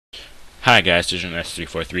Hi guys,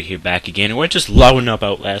 DigitalS343 here back again, and we're just loading up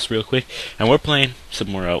Outlast real quick, and we're playing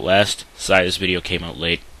some more Outlast. Sorry this video came out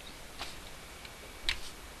late.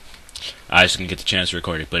 I just didn't get the chance to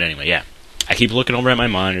record it, but anyway, yeah. I keep looking over at my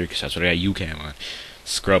monitor, because that's what I got UCam on.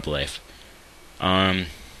 Scrub life. Yeah,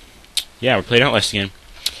 we're playing Outlast again,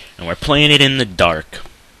 and we're playing it in the dark.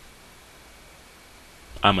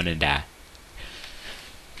 I'm gonna die.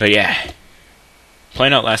 But yeah,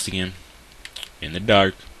 playing Outlast again, in the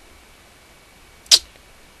dark.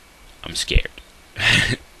 I'm scared.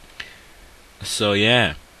 So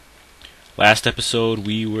yeah, last episode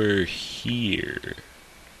we were here.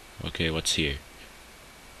 Okay, what's here?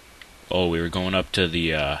 Oh, we were going up to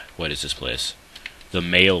the, what is this place? The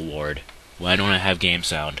mail ward. Why don't I have game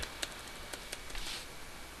sound?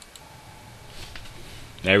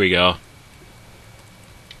 There we go.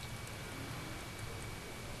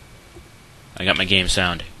 I got my game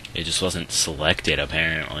sound. It just wasn't selected,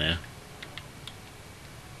 apparently.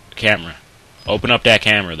 Camera. Open up that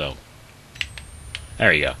camera, though.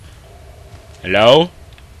 There you go. Hello?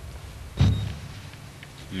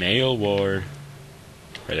 Mail ward.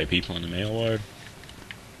 Are there people in the mail ward?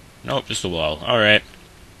 Nope, just a wall. Alright.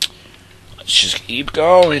 Let's just keep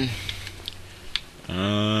going.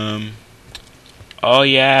 Oh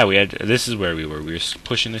yeah, we had. This is where we were. We were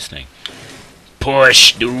pushing this thing.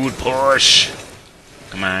 Push, dude, push.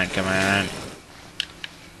 Come on, come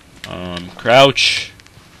on. Crouch.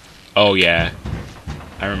 Oh yeah,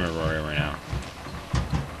 I remember where we were now.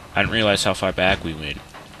 I didn't realize how far back we went.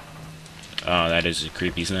 Oh, that is a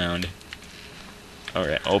creepy sound.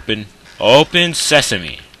 Alright, open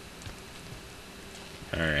sesame.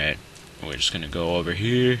 Alright, we're just gonna go over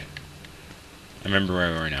here. I remember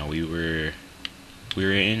where we were now. We were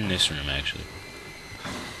in this room, actually.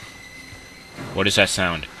 What is that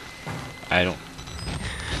sound? I don't...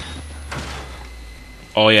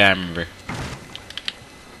 Oh yeah, I remember.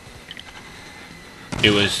 It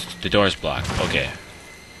was... The door's blocked. Okay.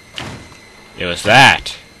 It was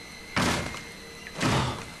that.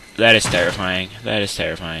 That is terrifying. That is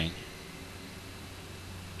terrifying.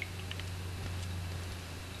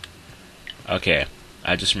 Okay.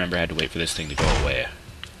 I just remember I had to wait for this thing to go away.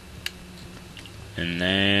 And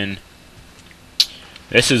then...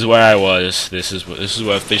 This is where I was. This is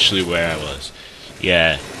officially where I was.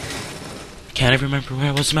 Yeah. Can't even remember where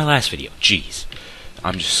I was in my last video. Jeez.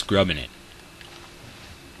 I'm just scrubbing it.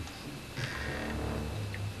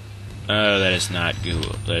 Oh, that is not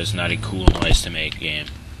cool. That is not a cool noise to make, game.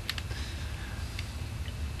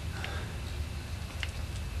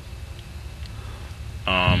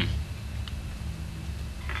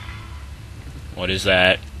 What is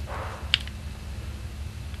that?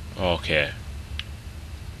 Okay.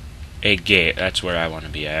 A gate. That's where I want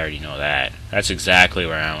to be. I already know that. That's exactly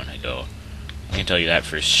where I want to go. I can tell you that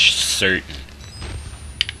for certain.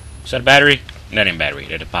 Is that a battery? That ain't a battery.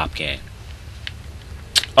 That's a pop can.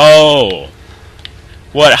 Oh!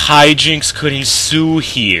 What hijinks could ensue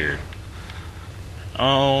here?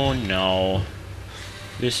 Oh no.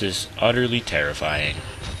 This is utterly terrifying.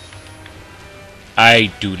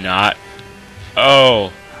 I do not...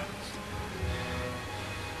 Oh!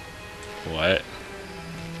 What?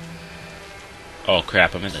 Oh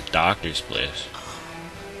crap, I'm in the doctor's place.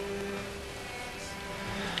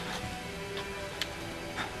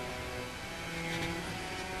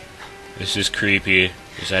 This is creepy.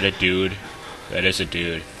 Is that a dude? That is a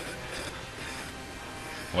dude.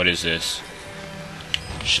 What is this?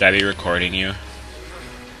 Should I be recording you?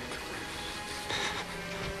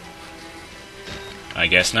 I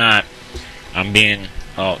guess not. I'm being...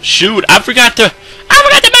 Oh, shoot! I forgot to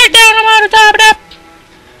back down! I'm on top of that!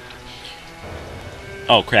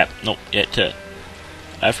 Oh, crap. Nope.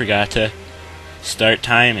 I forgot to start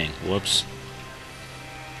timing. Whoops.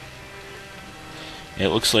 It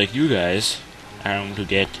looks like you guys are going to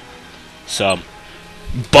get some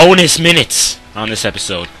bonus minutes on this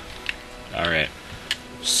episode. Alright.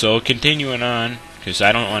 So, continuing on, because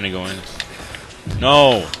I don't want to go in.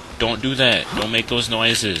 No! Don't do that. Don't make those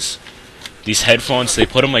noises. These headphones, they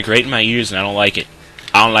put them like right in my ears and I don't like it.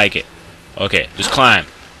 I don't like it. Okay, just climb.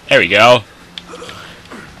 There we go.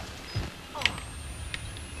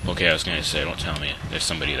 Okay, I was gonna say, don't tell me. There's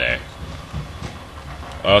somebody there.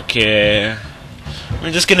 Okay.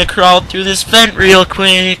 We're just gonna crawl through this vent real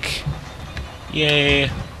quick. Yay.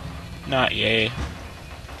 Not yay.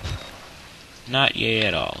 Not yay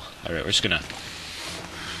at all. Alright, we're just gonna...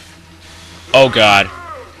 Oh god.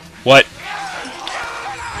 What?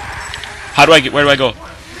 How do I get... Where do I go?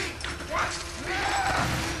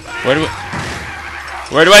 Where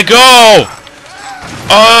do I go?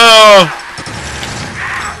 Oh!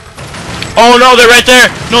 Oh no, they're right there!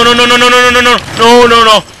 No, no, no, no, no, no, no, no, no, no, no,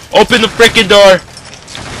 no! Open the frickin' door!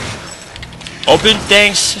 Open,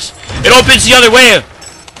 thanks. It opens the other way!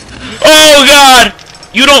 Oh god!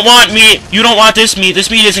 You don't want meat! You don't want this meat! This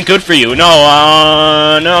meat isn't good for you!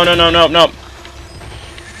 No, no, no, no, no, no.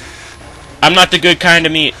 I'm not the good kind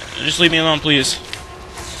of meat. Just leave me alone, please.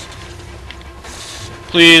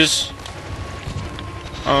 Please.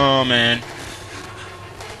 Oh, man.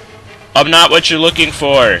 I'm not what you're looking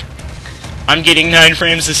for. I'm getting 9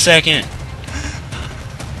 frames a second.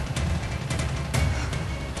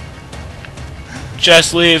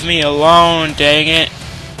 Just leave me alone, dang it.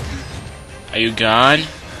 Are you gone?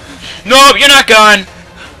 No, you're not gone!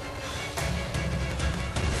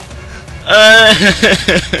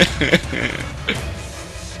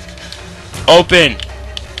 Open!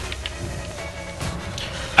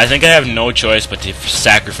 I think I have no choice but to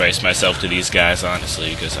sacrifice myself to these guys, honestly,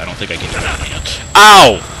 because I don't think I can get out of here.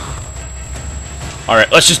 Ow!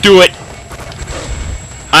 Alright, let's just do it!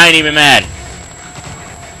 I ain't even mad.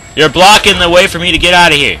 You're blocking the way for me to get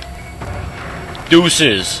out of here.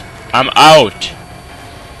 Deuces. I'm out.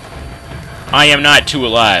 I am not too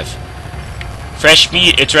alive. Fresh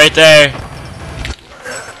meat, it's right there.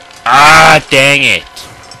 Ah, dang it.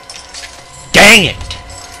 Dang it!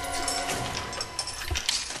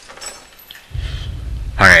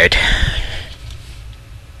 Alright.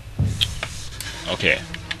 Okay.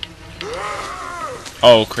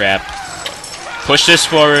 Oh, crap. Push this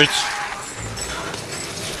forward.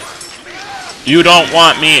 You don't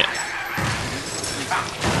want me.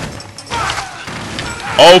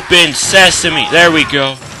 Open sesame. There we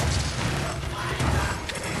go.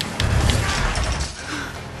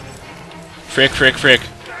 Frick, frick, frick.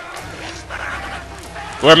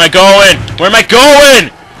 Where am I going? Where am I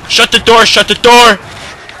going? Shut the door, shut the door.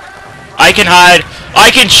 I can hide.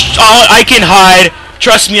 I can hide.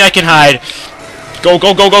 Trust me, I can hide. Go,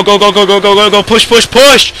 go, go, go, go, go, go, go, go, go, go. Push, push,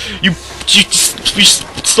 push. You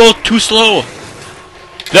slow, too slow.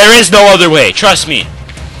 There is no other way. Trust me.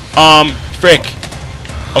 Frick.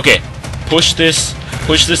 Okay. Push this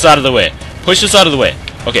out of the way. Push this out of the way.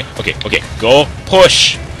 Okay, okay, okay. Go.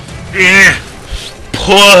 Push.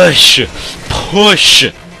 Push. Push.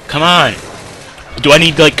 Come on. Do I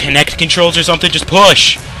need, like, Kinect controls or something? Just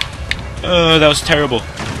push. That was terrible.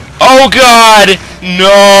 Oh, God!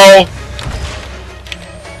 No!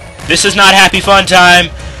 This is not happy fun time.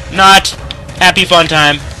 Not happy fun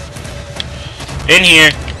time. In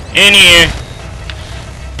here. In here.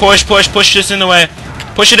 Push, push, push this in the way.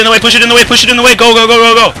 Push it in the way, push it in the way, push it in the way. Go, go, go,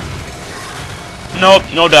 go, go. Nope,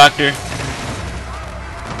 no doctor.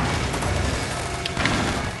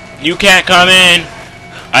 You can't come in.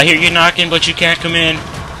 I hear you knocking, but you can't come in.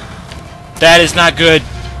 That is not good.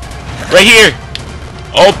 Right here.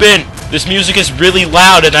 Open. This music is really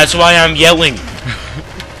loud, and that's why I'm yelling.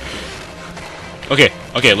 Okay,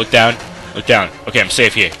 okay, look down. Look down. Okay, I'm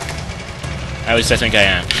safe here. At least I think I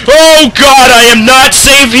am. Oh God, I am not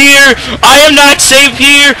safe here! I am not safe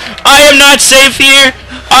here! I am not safe here!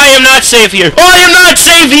 I am not safe here! I am not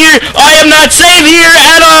safe here! I am not safe here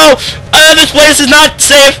at all! This place is not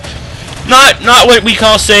safe! Not what we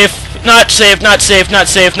call safe. Not safe, not safe, not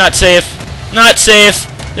safe, not safe. Not safe.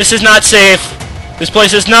 This is not safe. This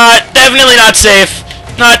place is not, definitely not safe.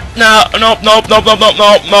 Not, no, nope, nope, nope, nope, nope,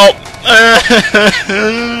 nope, nope.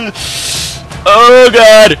 Oh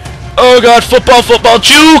God. Oh God, football, football,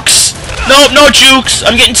 jukes! Nope, no jukes.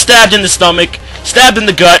 I'm getting stabbed in the stomach. Stabbed in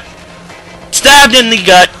the gut. Stabbed in the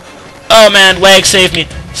gut. Oh man, leg, save me.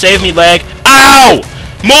 Save me, leg. Ow!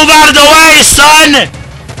 Move out of the way, son!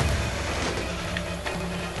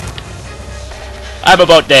 I'm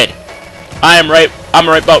about dead. I'm right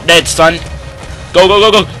about dead, son. Go, go,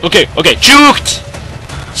 go, go. Okay, okay, juked!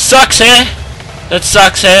 Sucks, eh? That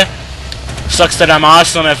sucks, eh? Sucks that I'm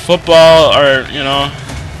awesome at football, or, you know,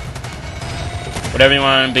 whatever you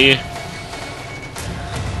want to be.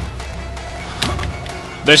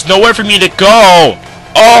 There's nowhere for me to go!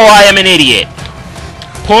 Oh, I am an idiot.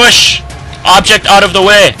 Push! Object out of the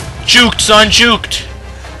way. Juked, son, juked.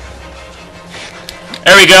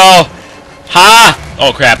 There we go. Ha!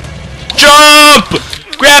 Oh, crap. Jump!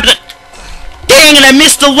 Grab the... Dang it, I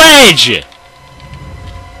missed the ledge!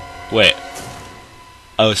 Wait.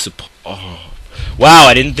 I was oh. Wow,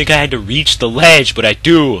 I didn't think I had to reach the ledge, but I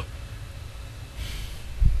do.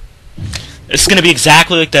 It's gonna be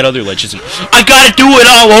exactly like that other ledge, isn't it? I gotta do it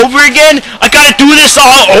all over again? I gotta do this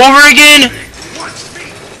all over again?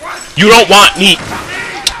 You don't want me.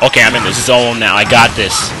 Okay, I'm in this zone now. I got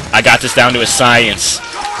this. I got this down to a science.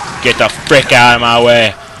 Get the frick out of my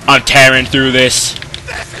way. I'm tearing through this.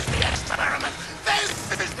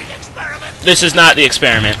 This is not the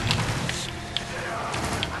experiment.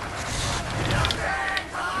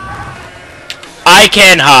 I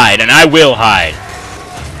can hide, and I will hide.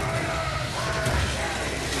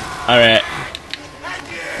 Alright.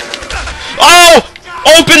 Oh!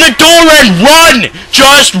 Open the door and run!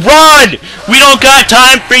 Just run! We don't got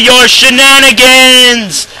time for your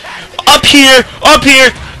shenanigans! Up here! Up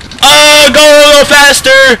here! Go a little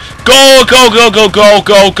faster! Go, go, go, go, go,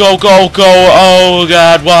 go, go, go, go! Oh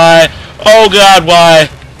God, why? Oh God, why?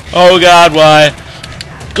 Oh God, why?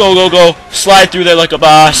 Go, go, go! Slide through there like a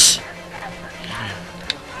boss.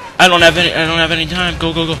 I don't have any time.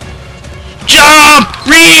 Go, go, go! Jump!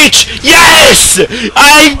 Reach! Yes!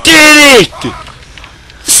 I did it!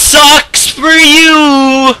 Sucks for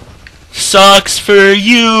you! Sucks for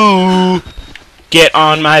you! Get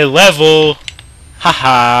on my level!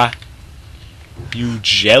 Haha! You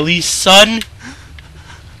jelly son?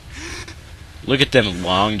 Look at them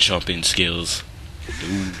long jumping skills.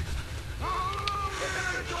 Ooh.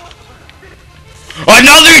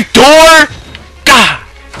 Another door?! God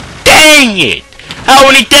dang it! How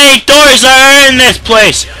many dang doors are in this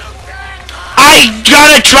place? I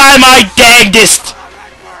gotta try my dangest!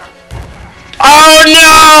 Oh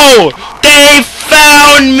no! They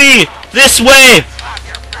found me! This way!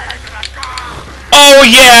 Oh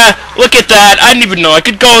yeah! Look at that! I didn't even know I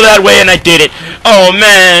could go that way and I did it! Oh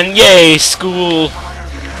man! Yay! School!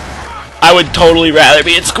 I would totally rather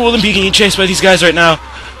be at school than being chased by these guys right now.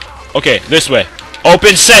 Okay, this way.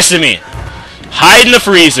 Open sesame! Hide in the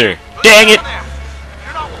freezer! Dang it!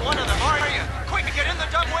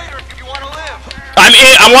 I'm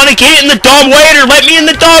in. I want to get in the dumb waiter. Let me in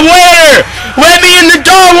the dumb waiter. Let me in the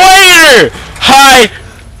dumb waiter. Hi.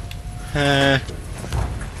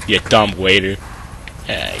 You dumb waiter.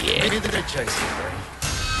 Yeah.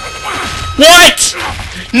 What?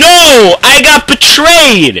 No, I got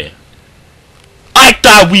betrayed. I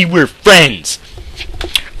thought we were friends.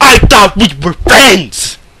 I thought we were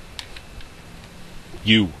friends.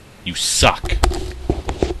 You suck.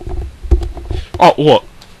 Oh, what?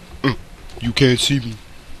 You can't see me.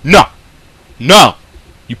 No! No!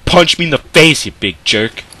 You punched me in the face, you big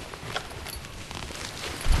jerk.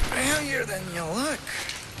 Failure than you look.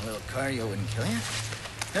 A little cardio wouldn't kill you.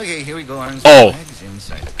 Okay, here we go. Arms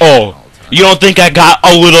You don't think I got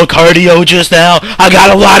a little cardio just now? I got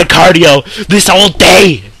a lot of cardio this whole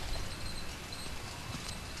day!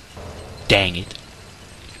 Dang it.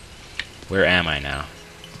 Where am I now?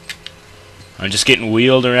 I'm just getting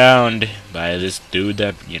wheeled around by this dude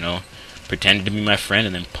that, you know, pretended to be my friend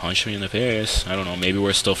and then punched me in the face. I don't know, maybe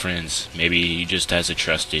we're still friends. Maybe he just has a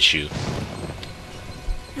trust issue.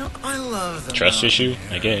 You know, I love the trust issue,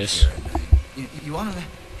 I guess. You want to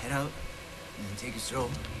head out and take a stroll?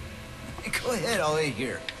 Go ahead, I'll wait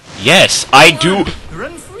here. Yes, I do.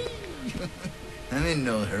 Run free. I'm in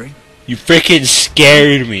no hurry. You freaking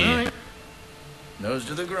scared me. Right. Nose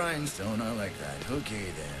to the grindstone, I like that. Okay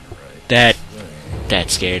then, right. That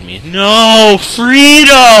scared me. No!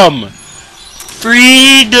 Freedom!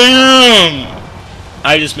 Freedom!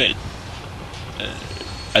 I just made...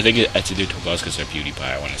 I think I had to do Tobuscus or PewDiePie.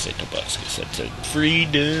 I want to say Tobuscus. I said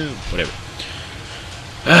freedom. Whatever.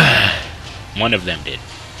 One of them did.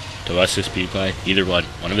 Tobuscus, PewDiePie, either one.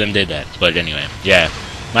 One of them did that. But anyway, yeah.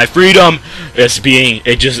 My freedom is being...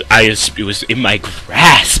 It was in my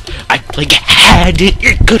grasp. I, like, had it.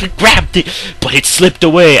 You could have grabbed it. But it slipped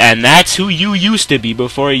away. And that's who you used to be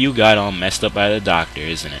before you got all messed up by the doctor,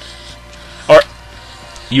 isn't it? Or...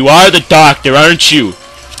 You are the doctor, aren't you?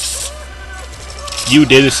 You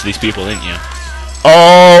did this to these people, didn't you?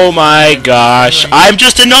 Oh my gosh. I'm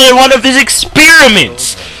just another one of his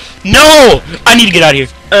experiments. No! I need to get out of here.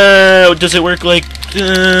 Does it work like...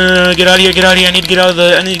 get out of here, get out of here. I need to get out of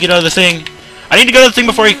the thing. I need to go to the thing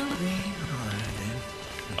before he...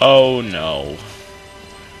 Oh no.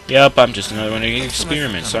 Yep, I'm just another one of his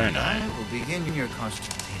experiments, aren't I? We'll begin your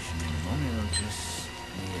consultation in a moment. It'll just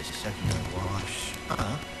need a second wash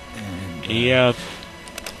up and... Yep.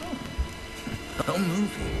 Home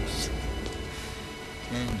movies.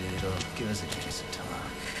 And it'll give us a chance to talk.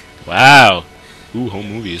 Wow. Ooh, home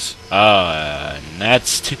movies.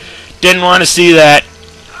 That's... Didn't want to see that.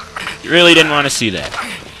 Really didn't want to see that.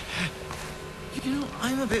 You know,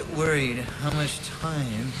 I'm a bit worried how much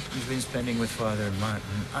time you've been spending with Father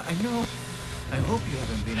Martin. I know... I hope you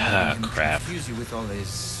haven't been letting him confuse you with all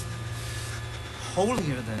his...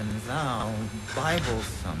 holier-than-thou Bible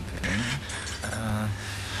thumping.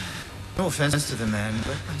 No offense to the man,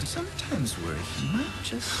 but I sometimes worry he might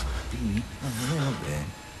just be a little bit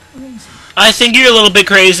crazy. I think you're a little bit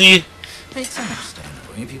crazy. It's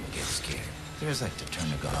understandable. People get scared. They just like to turn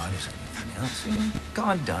to God or something else. You know,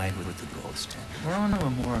 God died with the gold standard. We're on to a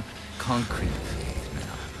more concrete faith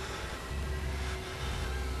now.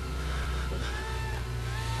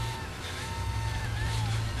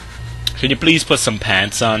 Could you please put some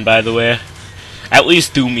pants on, by the way? At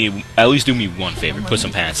least do me one favor. Put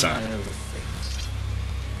some pants on. And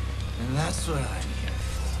that's what I'm here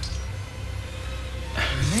for.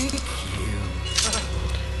 Make you.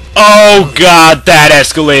 Oh god, that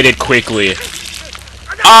escalated quickly.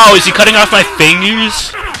 Oh, is he cutting off my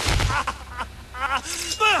fingers?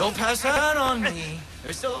 Don't pass that on me.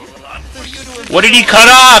 There's still a lot for you to. What did he cut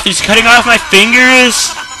off? He's cutting off my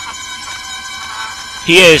fingers?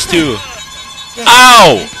 He is too.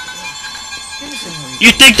 Ow!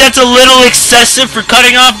 You think that's a little excessive for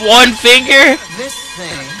cutting off one finger? This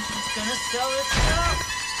thing's gonna sell itself.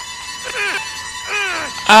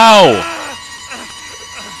 Ow!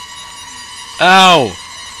 Ow!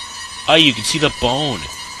 Oh, you can see the bone.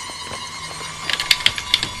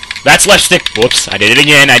 That's left stick. Whoops, I did it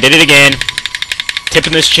again.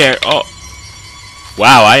 Tipping this chair. Oh.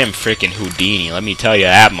 Wow, I am freaking Houdini, let me tell you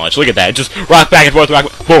that much. Look at that, just rock back and forth, rock.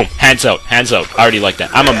 Boom, hands out. I already like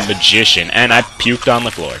that. I'm a magician, and I puked on the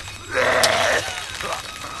floor.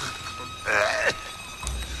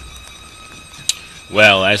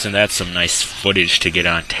 Well, isn't that some nice footage to get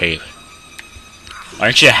on tape?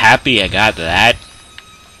 Aren't you happy I got that?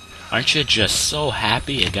 Aren't you just so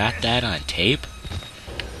happy I got that on tape?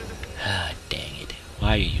 Ah, dang it.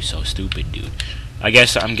 Why are you so stupid, dude? I'm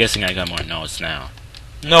guessing I got more notes now.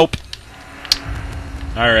 Nope.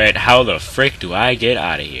 Alright, how the frick do I get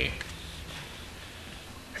out of here?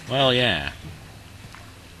 Well, yeah.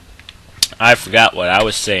 I forgot what I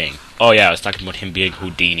was saying. Oh yeah, I was talking about him being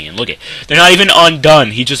Houdini, and look it. They're not even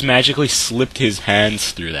undone. He just magically slipped his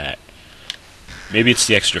hands through that. Maybe it's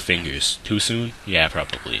the extra fingers. Too soon? Yeah,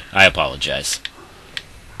 probably. I apologize.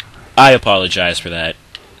 I apologize for that.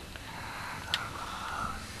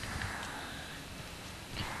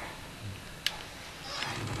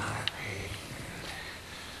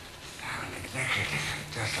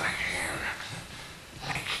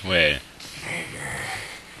 Wait.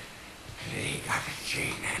 He got the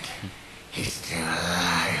treatment. He's still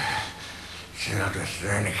alive. Still to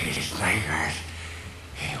tourniquet his nightmares.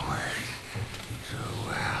 He worked so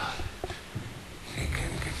well. They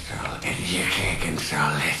can console it. And you can't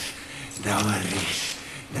console it. Nobody.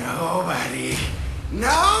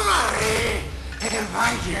 He'll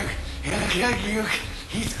find you. He'll kill you.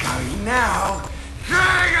 He's coming now.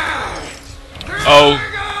 Trigger! Oh.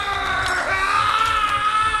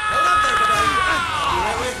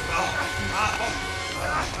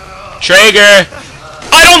 Traeger!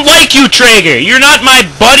 I don't like you, Traeger! You're not my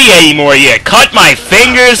buddy anymore, you cut my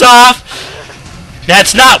fingers off!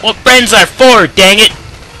 That's not what friends are for, dang it!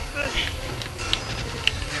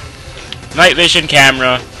 Night vision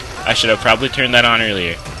camera. I should have probably turned that on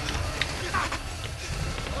earlier.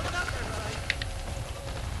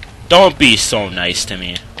 Don't be so nice to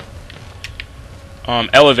me.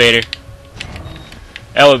 Elevator.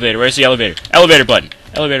 Elevator, where's the elevator? Elevator button.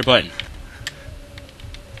 Elevator button.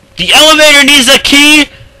 The elevator needs a key!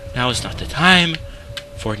 Now is not the time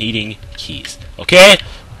for needing keys. Okay?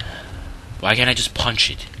 Why can't I just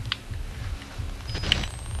punch it?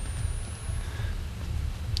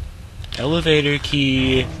 Elevator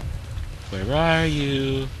key. Where are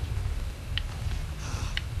you?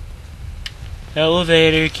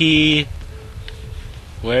 Elevator key.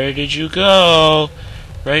 Where did you go?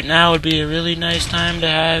 Right now would be a really nice time to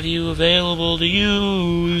have you available to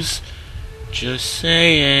use. Just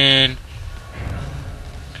saying.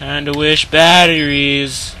 Kinda wish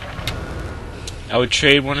batteries. I would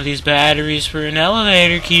trade one of these batteries for an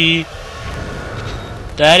elevator key.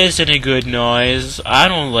 That isn't a good noise. I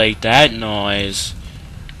don't like that noise.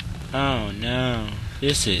 Oh no.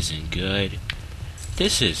 This isn't good.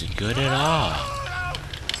 This isn't good at all.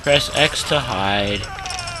 Press X to hide.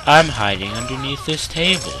 I'm hiding underneath this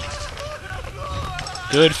table.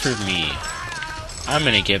 Good for me. I'm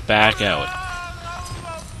gonna get back out.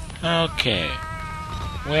 Okay.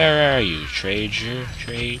 Where are you, Traeger?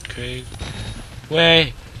 Craig?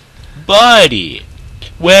 Wait. Buddy!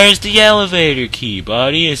 Where's the elevator key,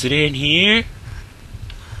 buddy? Is it in here?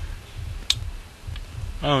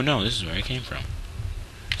 Oh no, this is where I came from.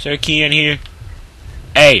 Is there a key in here?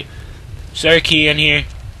 Hey! Is there a key in here?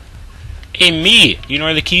 Hey, me! You know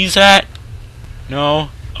where the key's at? No?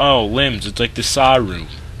 Oh, limbs. It's like the saw room.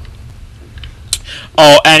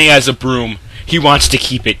 Oh, and he has a broom. He wants to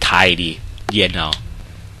keep it tidy. Yeah, no.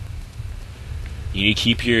 You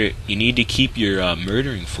need to keep your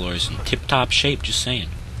murdering floors in tip-top shape, just saying.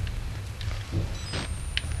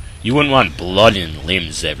 You wouldn't want blood and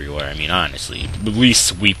limbs everywhere, I mean, honestly. At least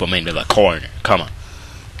sweep them into the corner. Come on.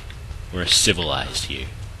 We're civilized here.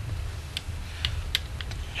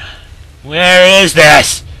 Where is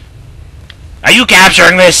this? Are you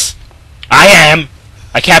capturing this? I am!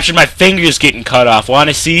 I captured my fingers getting cut off.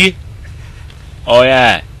 Wanna see? Oh,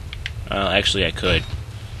 yeah. Well, actually, I could.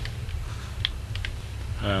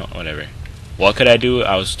 Whatever. What could I do?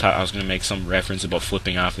 I was gonna make some reference about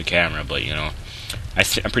flipping off the camera, but, you know.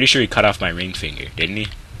 I'm pretty sure he cut off my ring finger, didn't he?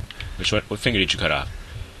 What finger did you cut off?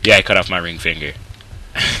 Yeah, I cut off my ring finger.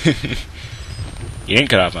 You didn't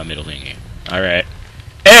cut off my middle finger. Alright.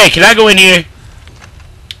 Hey, can I go in here?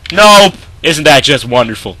 Nope. Isn't that just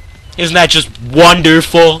wonderful? Isn't that just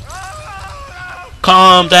wonderful?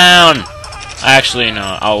 Calm down. Actually,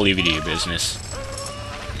 no. I'll leave you to your business.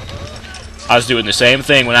 I was doing the same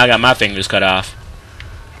thing when I got my fingers cut off.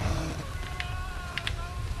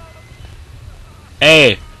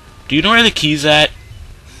 Hey, do you know where the key's at?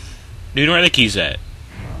 Do you know where the key's at?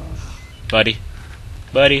 Buddy?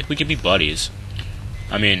 Buddy, we can be buddies.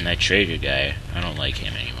 I mean, that trader guy, I don't like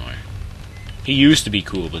him anymore. He used to be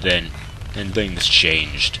cool, but then things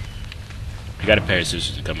changed. I got a pair of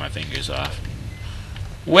scissors to cut my fingers off.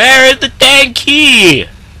 Where is the dang key?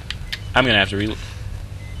 I'm gonna have to reload.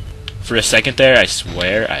 For a second there, I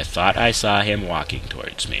swear, I thought I saw him walking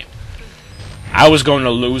towards me. I was going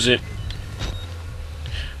to lose it.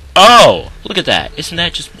 Oh, look at that. Isn't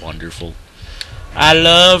that just wonderful? I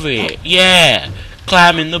love it. Yeah,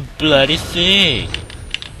 climbing the bloody thing.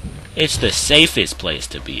 It's the safest place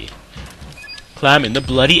to be. Climbing the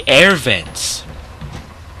bloody air vents.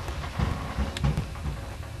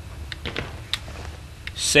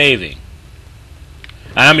 Saving.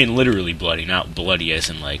 I mean literally bloody, not bloody as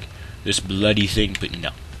in like this bloody thing, but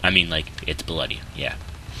no. I mean like it's bloody, yeah.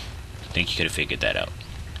 I think you could have figured that out.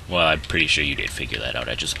 Well, I'm pretty sure you did figure that out.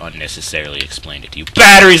 I just unnecessarily explained it to you.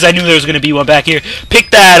 Batteries! I knew there was going to be one back here.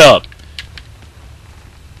 Pick that up!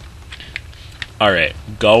 Alright,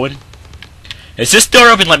 going. Is this door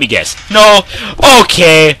open? Let me guess. No.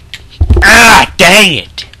 Okay. Ah, dang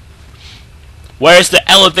it. Where's the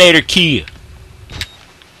elevator key?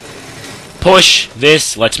 Push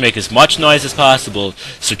this. Let's make as much noise as possible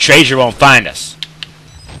so Treasure won't find us.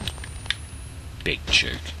 Big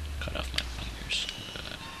jerk. Cut off my fingers.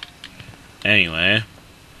 Anyway.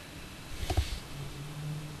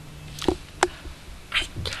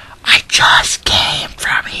 I just came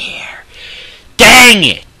from here. Dang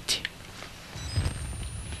it!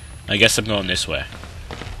 I guess I'm going this way.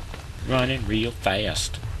 Running real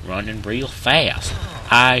fast. Running real fast.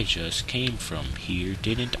 I just came from here,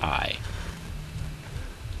 didn't I?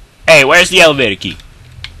 Hey, where's the elevator key?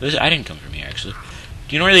 I didn't come from here, actually.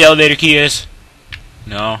 Do you know where the elevator key is?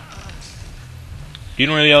 No. Do you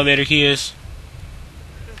know where the elevator key is?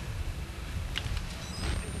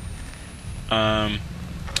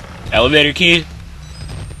 Elevator key?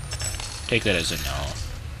 Take that as a no.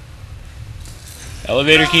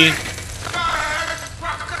 Elevator key?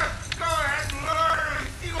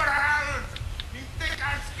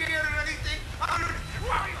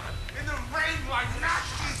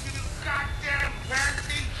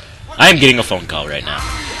 I'm getting a phone call right now.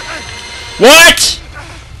 What?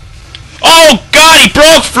 Oh God, he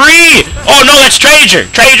broke free! Oh no, that's Treasure!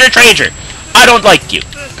 Treasure! I don't like you.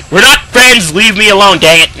 We're not friends. Leave me alone,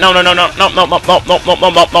 dang it! No.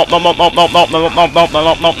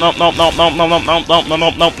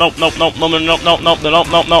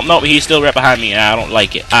 He's still right behind me, and I don't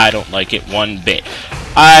like it. I don't like it one bit.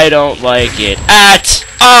 I don't like it at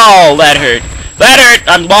all. That hurt. That hurt.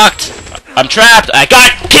 I'm locked. I'm trapped. I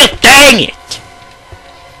got killed. Dang it!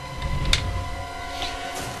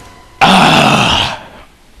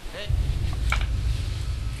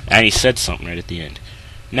 And he said something right at the end.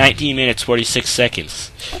 19 minutes, 46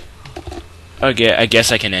 seconds. Okay, I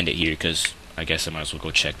guess I can end it here, because I guess I might as well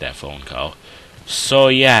go check that phone call. So,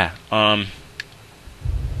 yeah, it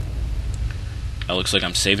looks like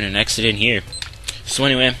I'm saving an exit in here. So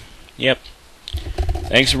anyway, yep.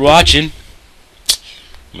 Thanks for watching.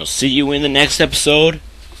 We'll see you in the next episode,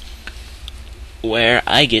 where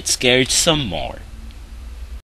I get scared some more.